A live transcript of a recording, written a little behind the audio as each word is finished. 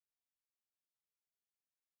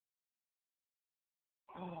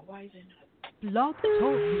Oh, why is it Blog Talk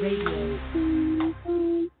Radio.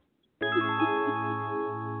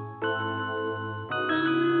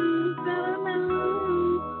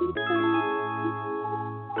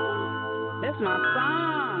 That's my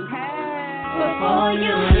song. Hey. Before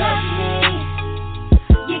you love me,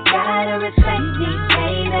 you gotta respect me,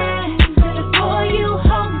 baby. Before you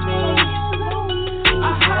hold me,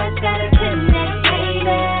 our hearts gotta connect,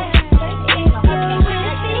 baby. If you're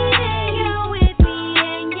with me, then you're with me,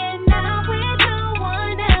 and you're not with no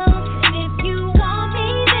one else. And if you want me,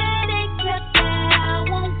 then accept that I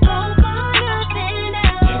won't go for nothing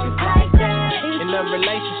else. It's like that. In a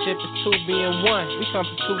relationship, it's two being one. We come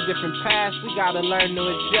from two different paths. We gotta learn to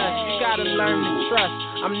adjust. You gotta learn to trust.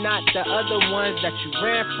 I'm not the other ones that you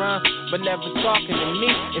ran from, but never talking to me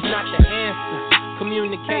is not the answer.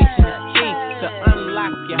 Communication is key to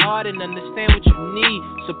unlock your heart and understand what you need.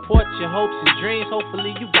 Support your hopes and dreams.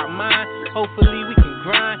 Hopefully you got mine. Hopefully we can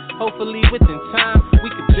grind. Hopefully within time we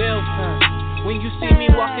can build some. When you see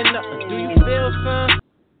me walking up, do you feel some?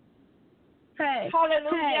 Hey.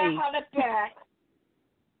 Hallelujah, Hey. holla back.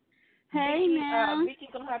 Hey Vicky, now. Vicky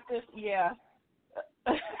gonna have to, yeah.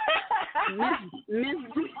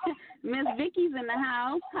 Miss Vicky's in the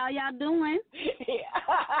house. How y'all doing?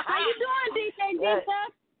 How you doing, DJ Dita?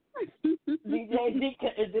 DJ Dika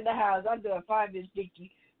is in the house. I'm doing fine, Miss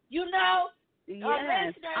Vicky. You know, Yes,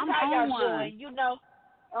 listeners, I'm how on y'all one. doing? You know,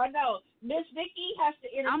 I know. Miss Vicky has to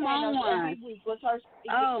I'm entertain on us one. every week with her.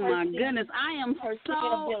 Oh her my singing. goodness, I am her so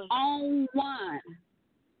singing ability. on one.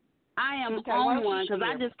 I am Okay, why on don't one you because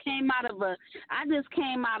I share? just came out of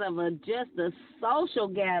a just a social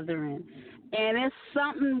gathering, and it's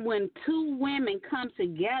something when two women come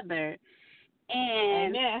together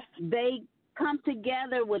and Amen. they come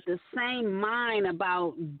together with the same mind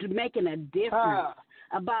about making a difference,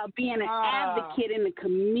 about being an advocate in the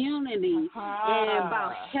community, and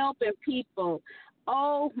about helping people.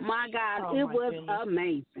 Oh my God, Oh, it my was goodness.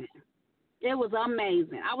 amazing. It was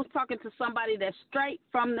amazing. I was talking to somebody that's straight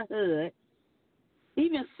from the hood,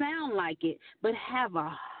 even sound like it, but have a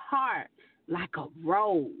heart like a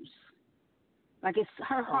rose. Like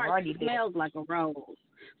her heart Alrighty then. smells like a rose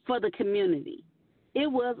for the community. It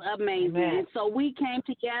was amazing. Amen. And so we came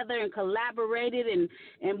together and collaborated,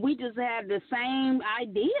 and we just had the same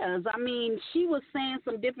ideas. I mean, she was saying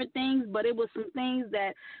some different things, but it was some things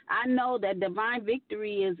that I know that Divine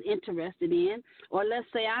Victory is interested in, or let's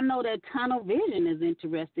say I know that Tunnel Vision is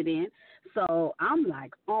interested in. So I'm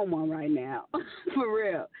like on one right now, for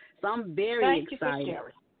real. So I'm very Thank excited. you for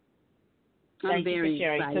sharing. I'm Thank you very for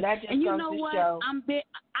sharing. excited. So that just and you goes know to what? show.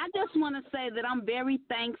 I just want to say that I'm very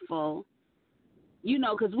thankful. You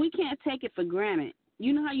know, because we can't take it for granted.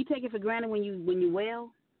 You know how you take it for granted when you're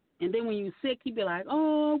well, and then when you're sick, you be like,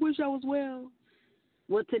 "Oh, I wish I was well."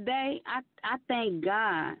 Well, today I thank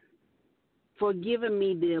God for giving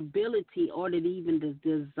me the ability or even the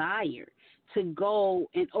desire to go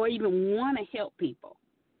and or even want to help people,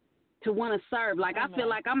 to want to serve. Like I feel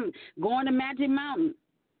like I'm going to Magic Mountain,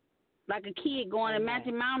 like a kid going to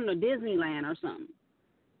Magic Mountain or Disneyland or something.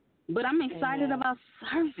 But I'm excited about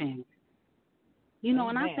serving. You know,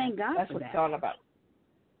 and I thank God That's for what that. it's all about.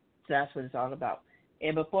 That's what it's all about.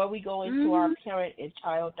 And before we go into our parent and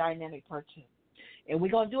child dynamic part two, and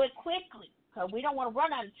we're going to do it quickly because we don't want to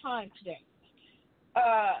run out of time today.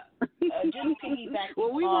 Just piggyback.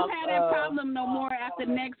 Well, we won't have that problem no more after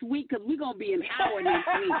next week because we're going to be an hour next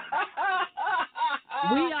week.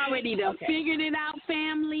 We already done figured it out,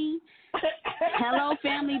 family. Hello,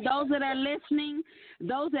 family. Those that are listening,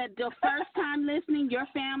 those that the first time listening, your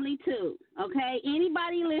family too. Okay?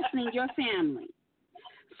 Anybody listening, your family.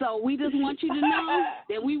 So we just want you to know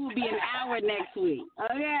that we will be an hour next week.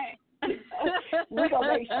 Okay? We're going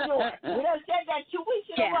to make sure. We done said that 2 weeks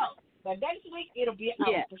in a row. But next week, it'll be an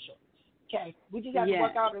hour for sure. Okay? We just have to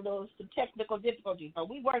work out some technical difficulties, but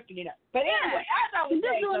we working it out. But anyway, as I was just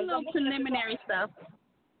saying, doing a little preliminary stuff.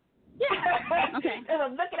 Yeah. Okay. And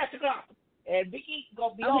I'm looking at the clock. And Vicki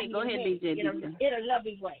going to be on go ahead, DJ. in a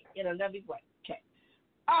loving way. In a loving way. Okay.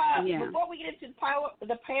 Before we get into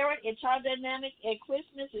the parent and child dynamic, and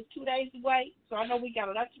Christmas is 2 days away, so I know we got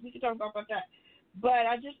a lot we can talk about that. But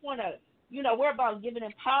I just want to, we're about giving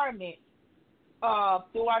empowerment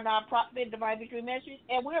through our nonprofit, Divine Victory Ministries,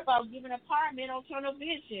 and we're about giving empowerment on Tunnel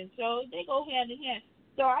Vision. So they go hand in hand.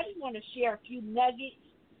 So I just want to share a few nuggets.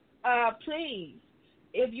 Please,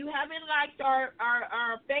 if you haven't liked our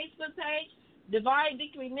Facebook page, Divine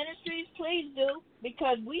Victory Ministries, please do,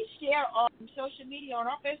 because we share on social media on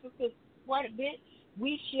our Facebook page quite a bit.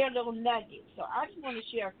 We share little nuggets. So I just want to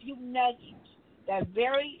share a few nuggets that are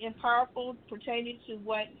very powerful pertaining to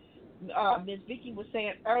what Ms. Vicki was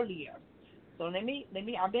saying earlier. So let me.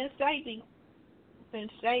 I've been saving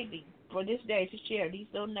for this day to share these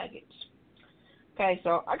little nuggets. Okay,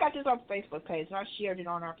 so I got this on the Facebook page, and I shared it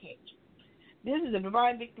on our page. This is a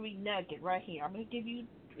Divine Victory nugget right here. I'm going to give you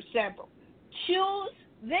several.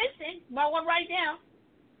 Listen, my one right now.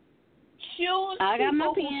 Choose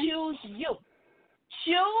people who choose you.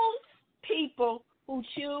 Choose people who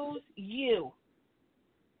choose you.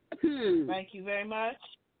 Thank you very much.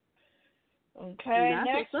 Okay,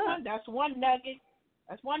 next one. That's one nugget.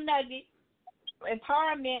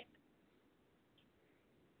 Empowerment.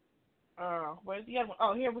 Where's the other one?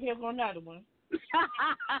 Oh, here's another one.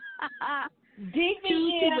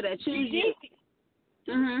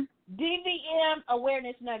 DVM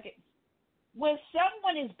awareness nugget. When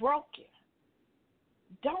someone is broken,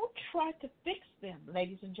 don't try to fix them,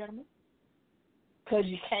 ladies and gentlemen, because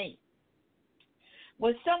you can't.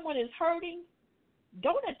 When someone is hurting,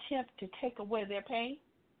 don't attempt to take away their pain,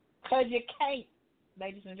 because you can't,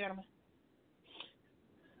 ladies and gentlemen.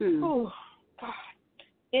 Oh, God.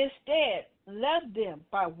 Instead, love them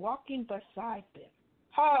by walking beside them.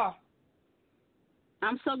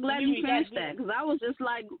 I'm so glad you finished that, because I was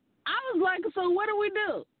like, so what do we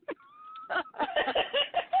do?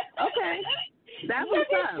 Okay. That's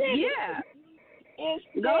what's up. Yeah.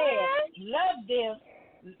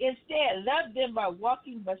 Instead, love them by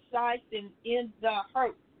walking beside them in the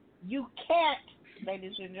hurt. You can't,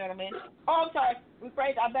 ladies and gentlemen. Oh, I'm sorry.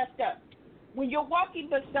 Rephrase, I messed up. When you're walking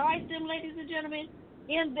beside them, ladies and gentlemen,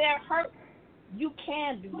 in their hurt, you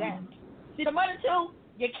can do that. See, the other two,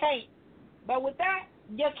 you can't. But with that,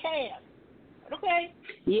 you can. Okay?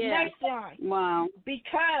 Yeah. Next line. Wow.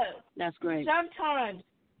 Because that's great. Sometimes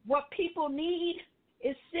what people need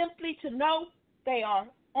is simply to know they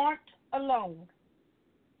aren't alone.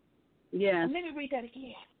 Yes. Let me read that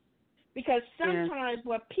again. Because sometimes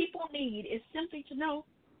what people need is simply to know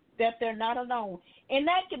that they're not alone. And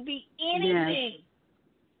that could be anything.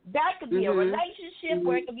 Yes. That could be a relationship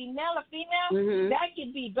where it could be male or female. That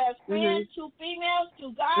could be best friends, two females,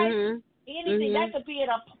 two guys, anything. That could be in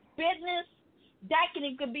a business. That could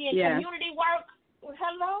be in community work.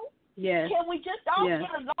 Hello? Yes. Can we just all get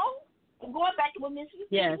along? Going back to what Miss was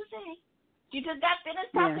saying. She just got finished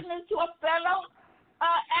talking to a fellow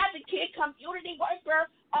advocate, community worker,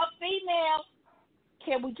 a female.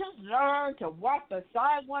 Can we just learn to walk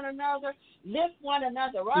beside one another, lift one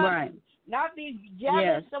another up, right. not be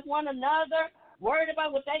jealous of one another, worried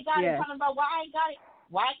about what they got and talking about why I ain't got it?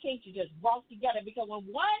 Why can't you just walk together? Because when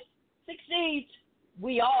one succeeds,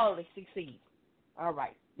 we all succeed. All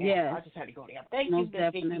right. Yeah. I just had to go there. Thank Most you,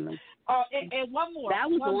 definitely. And one more. That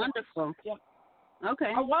was wonderful. Yep.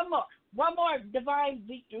 Okay. One more Divine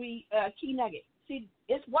Victory key nugget. See,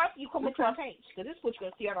 it's worth you coming to our page, because this is what you're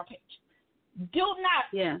going to see on our page. Do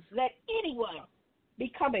not let anyone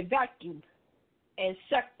become a vacuum and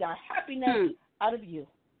suck the happiness out of you.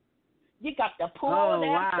 You got to pull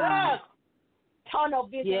that plug. Tunnel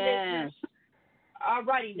vision. Yes. All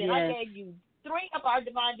righty, then. I gave you 3 of our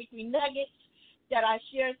Divine Victory nuggets that I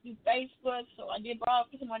shared through Facebook, so I did borrow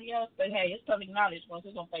from somebody else, but hey, it's public knowledge once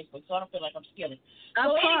it's on Facebook, so I don't feel like I'm stealing.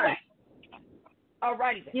 Of course. Anyway, all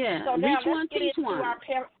righty then. Yeah. So now let's get into our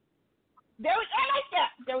parents. I like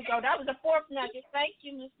that. There we go. That was the 4th nugget. Thank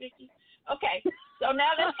you, Miss Vicky. Okay, so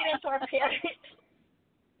now let's get into our parents.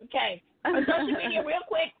 Okay. On social media, real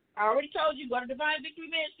quick, I already told you, go to Divine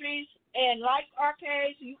Victory Ministries and like our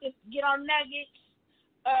page so you can get our nuggets.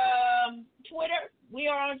 Twitter,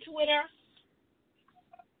 we are on Twitter.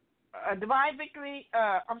 Divine Victory,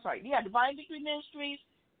 Divine Victory Ministries,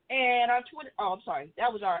 and our Twitter,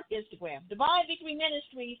 that was our Instagram, Divine Victory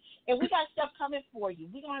Ministries, and we got stuff coming for you.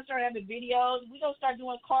 We're going to start having videos. We're going to start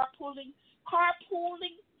doing carpooling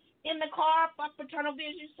in the car for tunnel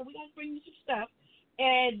vision, so we're going to bring you some stuff.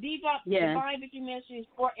 And Divine Victory Ministries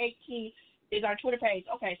 418 is our Twitter page.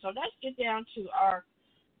 Okay, so let's get down to our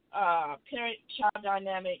parent-child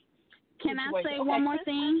dynamic. Can I say one more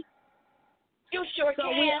thing? You sure can.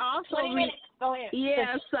 We also 20 minutes. Go ahead.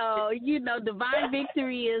 Yeah, so Divine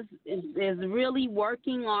Victory is really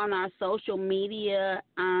working on our social media.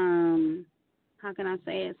 How can I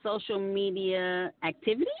say it? Social media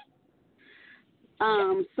activity.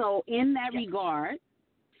 So in that regard,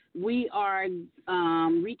 we are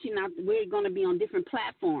reaching out. We're going to be on different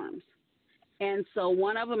platforms, and so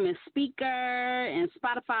one of them is Speaker and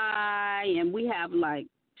Spotify, and we have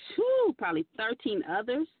probably 13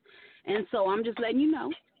 others. And so I'm just letting you know,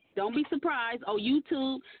 don't be surprised.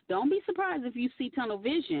 YouTube, don't be surprised if you see Tunnel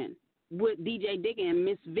Vision with DJ Digger and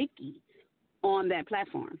Miss Vicky on that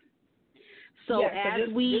platform. So as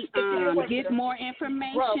we get more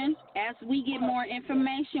information,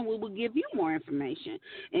 we will give you more information,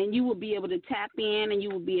 and you will be able to tap in, and you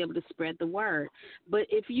will be able to spread the word. But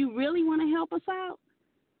if you really want to help us out,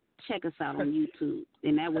 check us out on YouTube,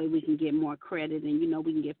 and that way we can get more credit, and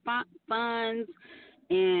we can get funds,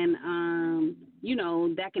 and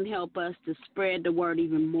that can help us to spread the word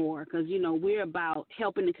even more, because we're about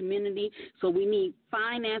helping the community, so we need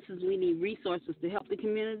finances, we need resources to help the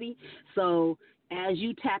community. So as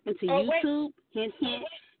you tap into YouTube, hint,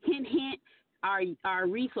 our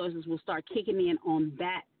resources will start kicking in on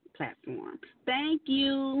that platform. Thank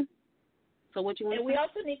you. So what you want? And we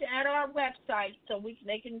also need to add our website so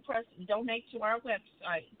they can donate to our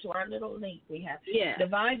website, to our little link we have. Yeah.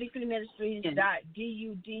 Divine Victory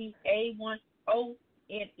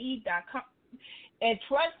Ministries.DUDA1ONE.com. And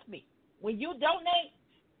trust me, when you donate,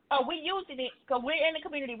 we're using it because we're in the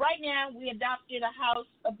community right now. We adopted a house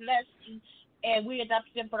of blessing, and we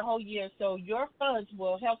adopted them for the whole year. So your funds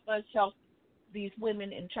will help us help these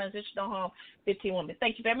women in transitional home, 15 women.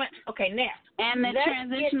 Thank you very much. Okay, now. And the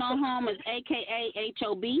transitional home is AKA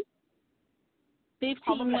HOB.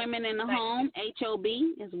 15 women in the home, HOB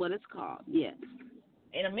is what it's called. Yes.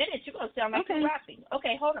 In a minute, you're going to sound like you're rapping.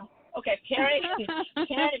 Okay, hold on. Okay, parent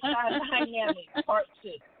child dynamic, part 2.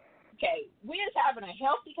 Okay, we're just having a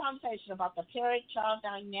healthy conversation about the parent-child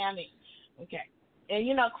dynamic. Okay. And,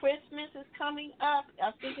 Christmas is coming up.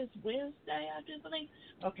 I think it's Wednesday, I do believe.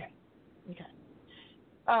 Okay.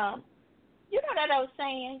 That I was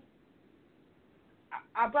saying,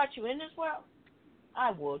 I brought you in this world,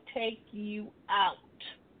 I will take you out.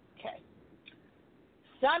 Okay.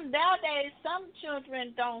 Nowadays, some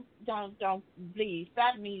children don't believe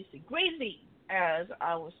fat means greasy, as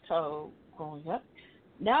I was told growing up.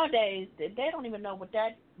 Nowadays, they don't even know what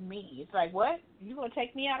that means. It's like, what? You gonna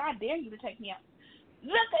take me out? I dare you to take me out.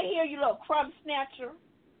 Look at here, you little crumb snatcher.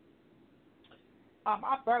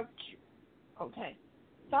 I burped you. Okay.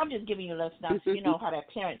 So I'm just giving you a little stuff. You know how that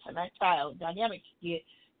parents and that child dynamic get.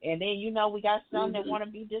 And then, we got some that want to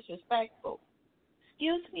be disrespectful.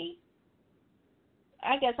 Excuse me.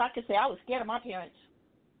 I guess I could say I was scared of my parents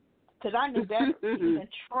because I knew better to even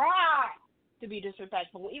try to be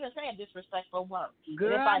disrespectful, even say a disrespectful word.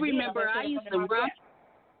 Girl, I remember I used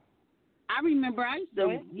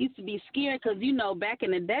to be scared because, back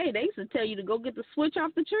in the day, they used to tell you to go get the switch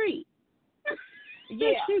off the tree.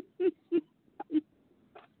 Yeah.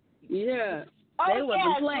 Yeah. Oh, they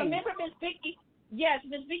wasn't playing. Remember Miss Vicky? Yes,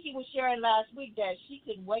 Miss Vicky was sharing last week that she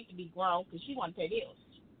couldn't wait to be grown because she wanted to pay bills.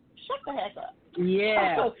 Shut the heck up.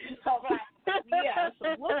 Yeah. So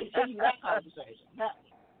we'll continue that conversation.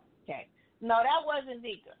 Okay. No, that wasn't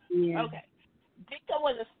Vika. Yeah. Okay. Vika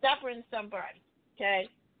was a stubborn somebody. Okay.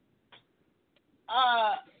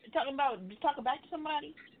 Talking back to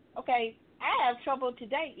somebody. Okay. I have trouble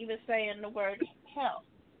today even saying the word hell.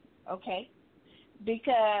 Okay.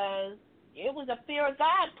 Because it was a fear of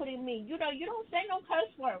God putting me. You don't say no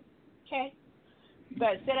cuss word. Okay.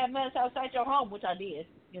 But say that mess outside your home, which I did.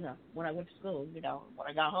 When I went to school, when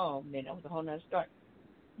I got home, then that was a whole nother story.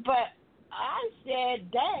 But I said,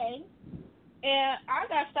 dang, and I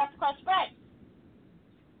got stopped across the back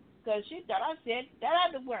because she thought I said that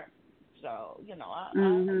other word. So, I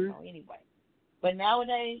don't know anyway. But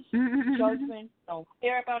nowadays, children don't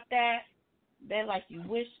care about that. They're like, you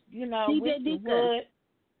wish, wish you would.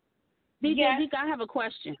 DJ, I have a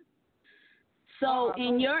question. So,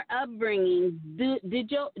 in your upbringing,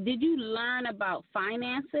 did you learn about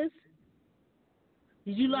finances?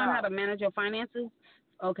 Did you learn how to manage your finances?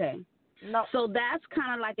 Okay. No. So that's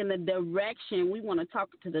kind of like in the direction we want to talk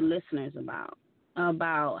to the listeners about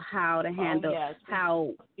how to handle,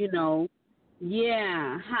 how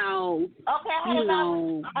how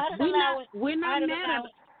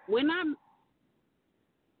we're not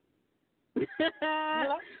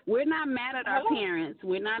we're not mad at our parents.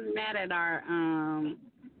 We're not mad at our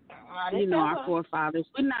our forefathers.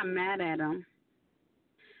 We're not mad at them.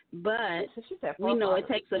 But we know it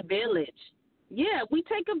takes a village. Yeah,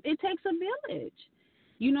 it takes a village.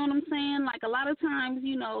 You know what I'm saying? Like a lot of times,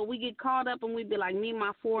 we get caught up and we be like, me,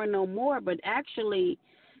 my four, no more. But actually,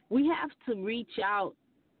 we have to reach out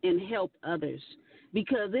and help others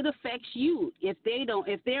because it affects you. If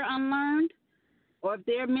they're unlearned, or if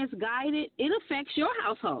they're misguided, it affects your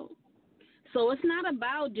household. So it's not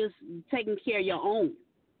about just taking care of your own.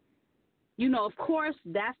 Of course,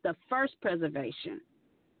 that's the first preservation.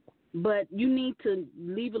 But you need to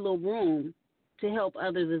leave a little room to help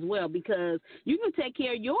others as well because you can take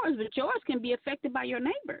care of yours, but yours can be affected by your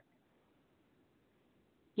neighbor.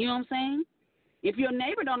 You know what I'm saying? If your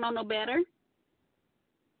neighbor don't know no better,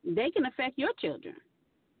 they can affect your children.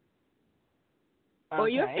 or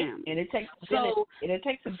your family. And it takes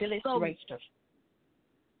a village to raise children.